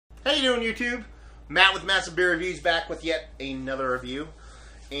How you doing, YouTube? Matt with Massive Beer Reviews back with yet another review,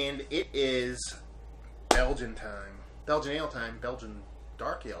 and it is Belgian time, Belgian ale time, Belgian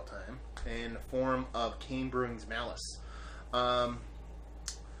dark ale time, in the form of Kane Brewing's Malus.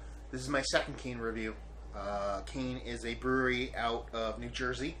 This is my second Kane review. Kane is a brewery out of New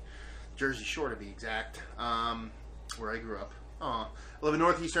Jersey, Jersey Shore to be exact, where I grew up. I live in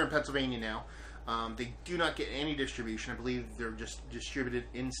northeastern Pennsylvania now. They do not get any distribution. I believe they're just distributed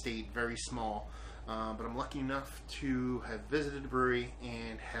in-state, very small. But I'm lucky enough to have visited the brewery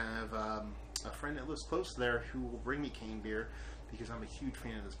and have a friend that lives close there who will bring me Kane beer because I'm a huge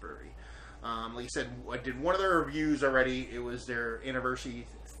fan of this brewery. Like I said, I did one of their reviews already. It was their anniversary,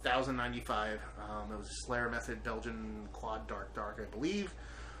 1095. It was a Slayer Method Belgian Quad Dark, I believe.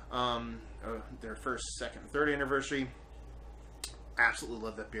 Their first, second, third anniversary. Absolutely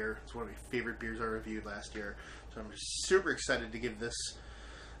love that beer. It's one of my favorite beers I reviewed last year. So I'm just super excited to give this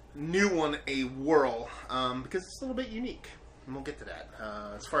new one a whirl because it's a little bit unique. And we'll get to that.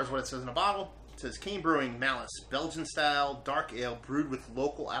 As far as what it says in the bottle, it says Kane Brewing Malus, Belgian style dark ale brewed with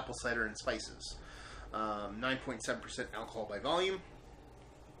local apple cider and spices. 9.7% alcohol by volume.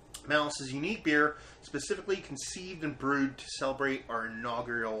 Malus is a unique beer specifically conceived and brewed to celebrate our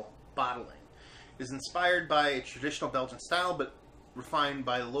inaugural bottling. It is inspired by a traditional Belgian style but refined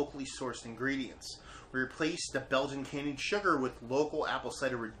by locally sourced ingredients. We replaced the Belgian candied sugar with local apple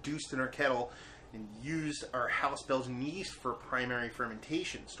cider reduced in our kettle and used our house Belgian yeast for primary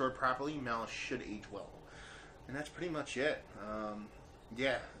fermentation. Stored properly, Malus should age well. And that's pretty much it.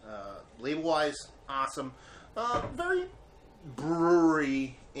 Label-wise, awesome. Very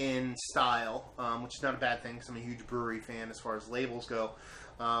brewery in style, which is not a bad thing because I'm a huge brewery fan as far as labels go.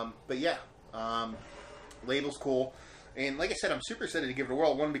 Label's cool. And like I said, I'm super excited to give it a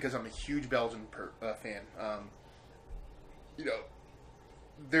whirl. One, because I'm a huge Belgian fan.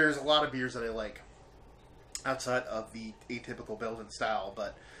 There's a lot of beers that I like outside of the atypical Belgian style,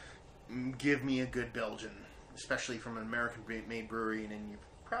 but give me a good Belgian, especially from an American-made brewery, and then you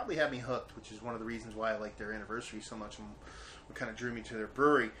probably have me hooked, which is one of the reasons why I like their anniversary so much and what kind of drew me to their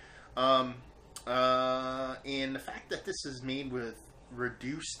brewery. And the fact that this is made with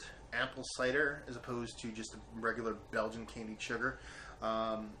reduced apple cider as opposed to just a regular Belgian candied sugar.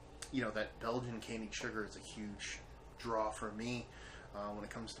 That Belgian candied sugar is a huge draw for me when it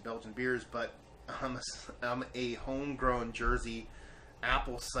comes to Belgian beers, but I'm a homegrown Jersey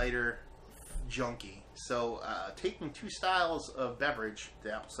apple cider junkie. So taking two styles of beverage,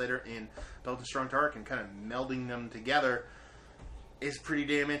 the apple cider and Belgian Strong Dark, and kind of melding them together is pretty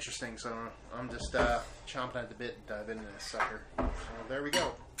damn interesting. So I'm just chomping at the bit to dive into this sucker. So there we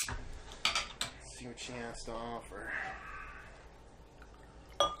go. Let's see what she has to offer.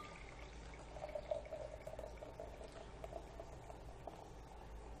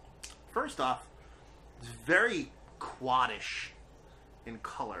 First off, it's very quadish in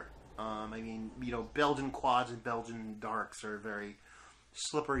color. Belgian quads and Belgian darks are very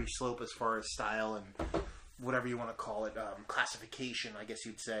slippery slope as far as style and whatever you want to call it, classification, I guess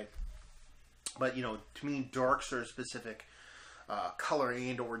you'd say. But, to me, darks are a specific color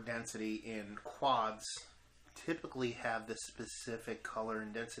and or density, and quads typically have this specific color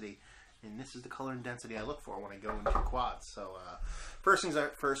and density. And this is the color and density I look for when I go into quads. So, first things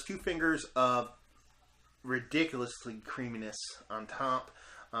first, 2 fingers of ridiculously creaminess on top.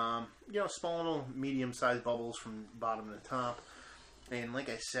 Small little medium-sized bubbles from bottom to the top. And like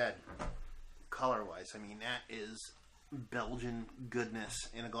I said, color-wise, that is Belgian goodness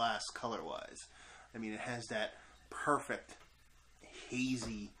in a glass color-wise. It has that perfect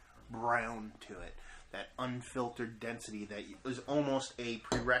hazy brown to it. That unfiltered density that is almost a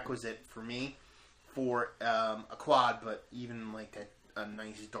prerequisite for me for a quad, but even like that, a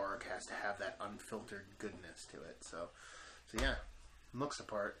nice dark has to have that unfiltered goodness to it. So yeah, looks the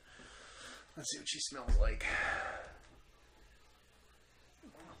part. Let's see what she smells like.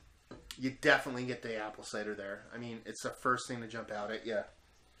 You definitely get the apple cider there. It's the first thing to jump out at you.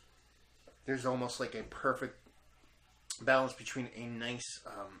 There's almost like a perfect balance between a nice,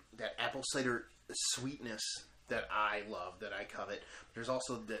 that apple cider sweetness that I love, that I covet. There's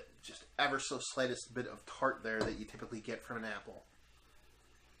also that just ever so slightest bit of tart there that you typically get from an apple.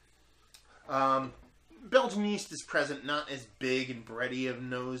 Belgian yeast is present, not as big and bready of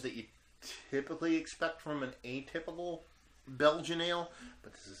nose that you typically expect from an atypical Belgian ale,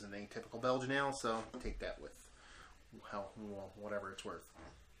 but this is an atypical Belgian ale, so take that with whatever it's worth.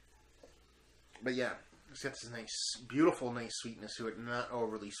 But yeah, it's got this nice, beautiful, nice sweetness to it, not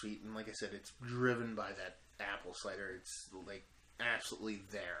overly sweet, and like I said, it's driven by that apple cider. It's like absolutely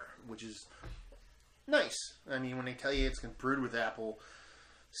there, which is nice. When they tell you it's brewed with apple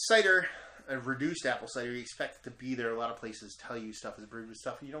Cider, a reduced apple cider, you expect it to be there. A lot of places tell you stuff is brewed with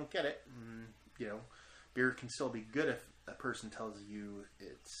stuff, and you don't get it. You know, beer can still be good if a person tells you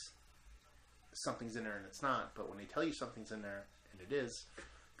it's something's in there and it's not. But when they tell you something's in there and it is,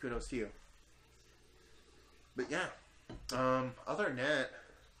 kudos to you. But yeah, other than that,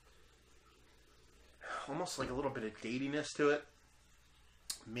 almost like a little bit of datiness to it.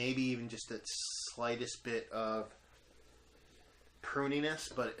 Maybe even just the slightest bit of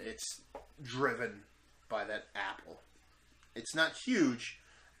pruniness, but it's driven by that apple. It's not huge,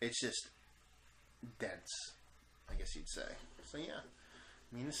 it's just dense, I guess you'd say. So yeah,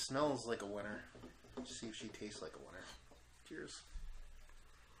 I mean, this smells like a winner. Let's see if she tastes like a winner. Cheers.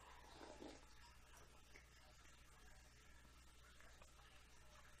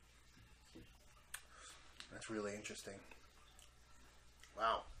 That's really interesting.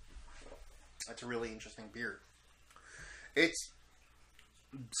 Wow. That's a really interesting beer. Its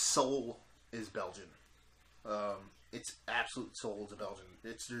soul is Belgian. Its absolute soul is a Belgian.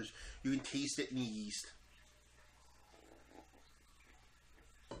 You can taste it in the yeast.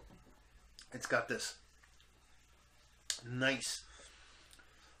 It's got this nice,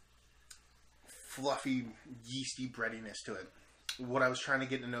 fluffy, yeasty breadiness to it. What I was trying to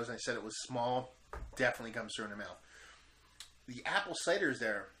get in the nose, and I said it was small, definitely comes through in the mouth. The apple cider is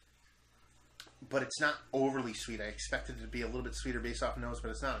there, but it's not overly sweet. I expected it to be a little bit sweeter based off the nose,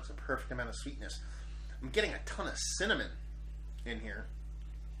 but it's not. It's a perfect amount of sweetness. I'm getting a ton of cinnamon in here.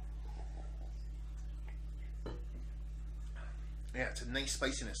 Yeah, it's a nice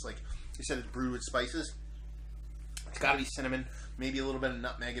spiciness. Like you said, it's brewed with spices. It's got to be cinnamon, maybe a little bit of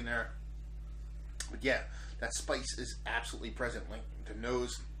nutmeg in there. But yeah, that spice is absolutely present. Like the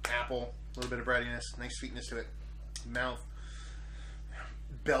nose, apple, a little bit of breadiness, nice sweetness to it. Mouth,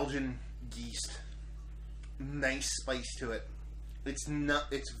 Belgian yeast, nice spice to it.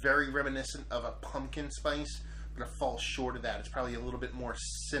 It's very reminiscent of a pumpkin spice, but it falls short of that. It's probably a little bit more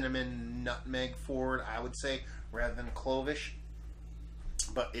cinnamon, nutmeg forward, I would say, rather than clovish.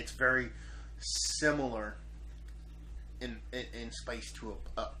 But it's very similar in spice to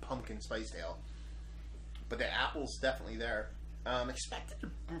a pumpkin spice ale. But the apple's definitely there. Expected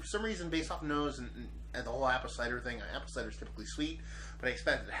for some reason, based off nose and the whole apple cider thing. Apple cider is typically sweet, but I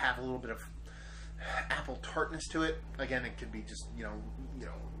expected to have a little bit of apple tartness to it. Again, it could be just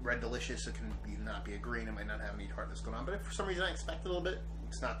red delicious. It can not be a green. It might not have any tartness going on. But if for some reason I expect a little bit,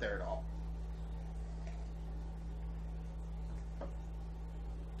 it's not there at all.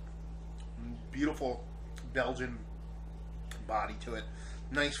 Beautiful Belgian body to it.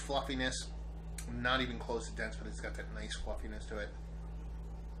 Nice fluffiness. Not even close to dense, but it's got that nice fluffiness to it.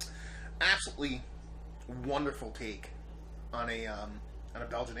 Absolutely wonderful take on a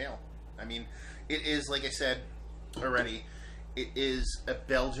Belgian ale. I mean, it is, like I said already, it is a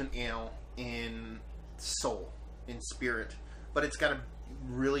Belgian ale in soul, in spirit, but it's got a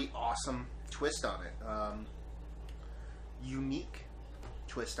really awesome twist on it. Unique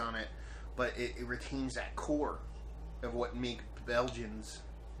twist on it, but it retains that core of what make Belgians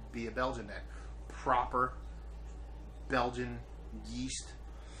be a Belgian. That proper Belgian yeast.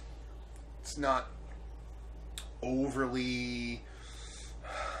 It's not overly,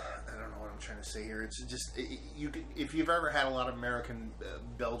 I don't know what I'm trying to say here. It's just, if you've ever had a lot of American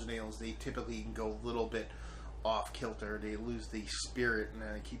Belgian ales, they typically go a little bit off kilter. They lose the spirit, and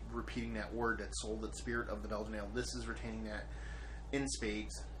I keep repeating that word, that soul, that spirit of the Belgian ale. This is retaining that in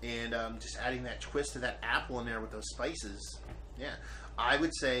spades, and just adding that twist of that apple in there with those spices. Yeah, I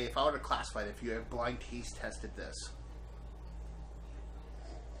would say, if I were to classify it, if you have blind taste tested this,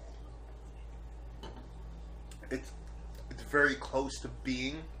 it's very close to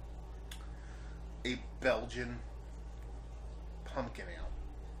being a Belgian pumpkin ale.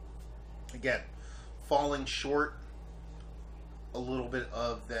 Again, falling short a little bit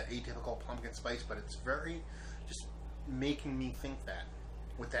of that atypical pumpkin spice, but it's very just making me think that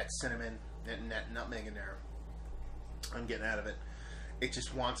with that cinnamon and that nutmeg in there I'm getting out of it. It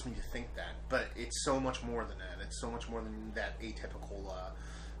just wants me to think that, but it's so much more than that. It's so much more than that atypical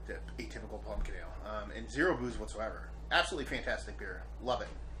pumpkin ale, and zero booze whatsoever. Absolutely fantastic beer. Love it.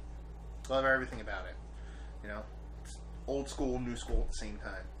 Love everything about it. You know, it's old school, new school at the same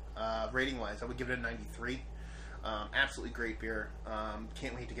time. Rating wise, I would give it a 93. Absolutely great beer.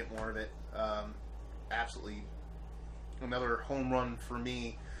 Can't wait to get more of it. Absolutely another home run for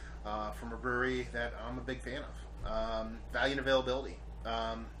me from a brewery that I'm a big fan of. Value and availability.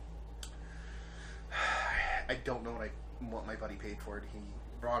 I don't know what my buddy paid for it. He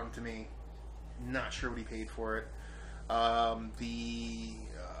brought them to me. Not sure what he paid for it. I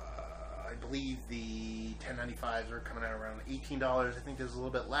I believe the 1095s are coming out around $18. I think there's a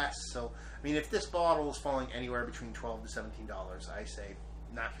little bit less. So, I mean, if this bottle is falling anywhere between $12 to $17, I say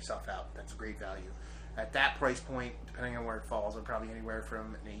knock yourself out. That's a great value. At that price point, depending on where it falls, I'm probably anywhere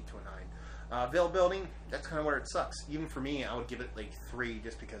from an 8 to a 9. Availability, that's kind of where it sucks. Even for me, I would give it like 3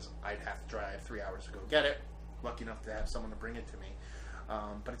 just because I'd have to drive 3 hours to go get it. Lucky enough to have someone to bring it to me.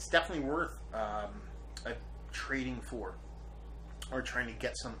 But it's definitely worth trading for or trying to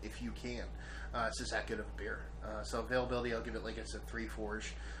get some if you can. It's just that good of a beer. So availability, I'll give it, like I said,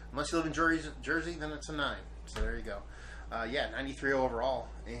 3-4-ish. Unless you live in Jersey, then it's a 9. So there you go. Yeah, 93 overall.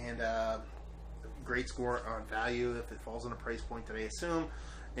 And great score on value if it falls on a price point that I assume.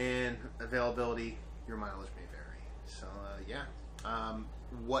 And availability, your mileage may vary. So yeah.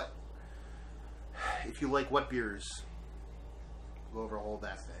 If you like what beers, we'll overhaul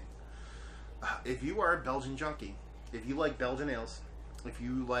that thing. If you are a Belgian junkie, if you like Belgian ales, if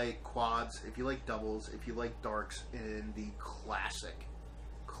you like quads, if you like doubles, if you like darks in the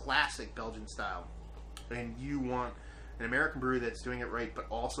classic Belgian style, and you want an American brewery that's doing it right, but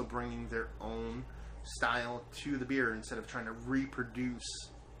also bringing their own style to the beer instead of trying to reproduce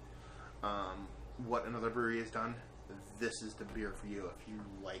what another brewery has done, this is the beer for you. If you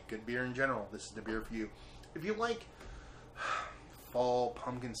like good beer in general, this is the beer for you. If you like fall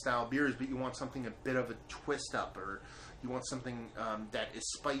pumpkin style beers, but you want something a bit of a twist up, or you want something that is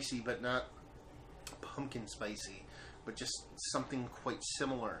spicy but not pumpkin spicy, but just something quite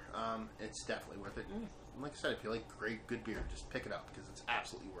similar, it's definitely worth it. And like I said, if you like great good beer, just pick it up because it's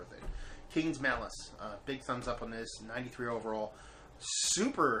absolutely worth it. Kane's Malus, big thumbs up on this. 93 overall.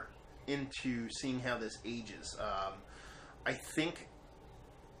 Super into seeing how this ages. I think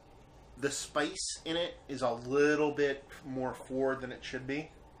the spice in it is a little bit more forward than it should be.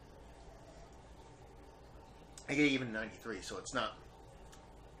 I get even 93, so it's not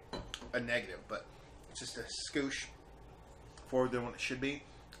a negative, but it's just a skosh forward than what it should be.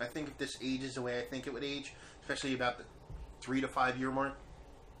 I think if this ages the way I think it would age, especially about the 3 to 5 year mark,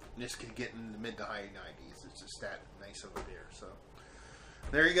 this could get in the mid to high 90s. It's just that nice of a beer. So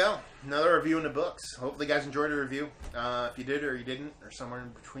there you go. Another review in the books. Hopefully you guys enjoyed the review. If you did or you didn't, or somewhere in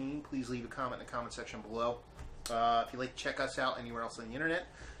between, please leave a comment in the comment section below. If you'd like to check us out anywhere else on the internet,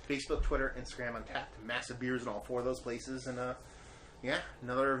 Facebook, Twitter, Instagram, Untapped, Massive Beers in all 4 of those places. And yeah,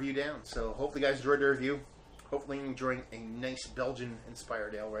 another review down. So hopefully you guys enjoyed the review. Hopefully you're enjoying a nice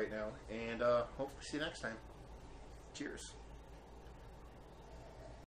Belgian-inspired ale right now. And hopefully see you next time. Cheers.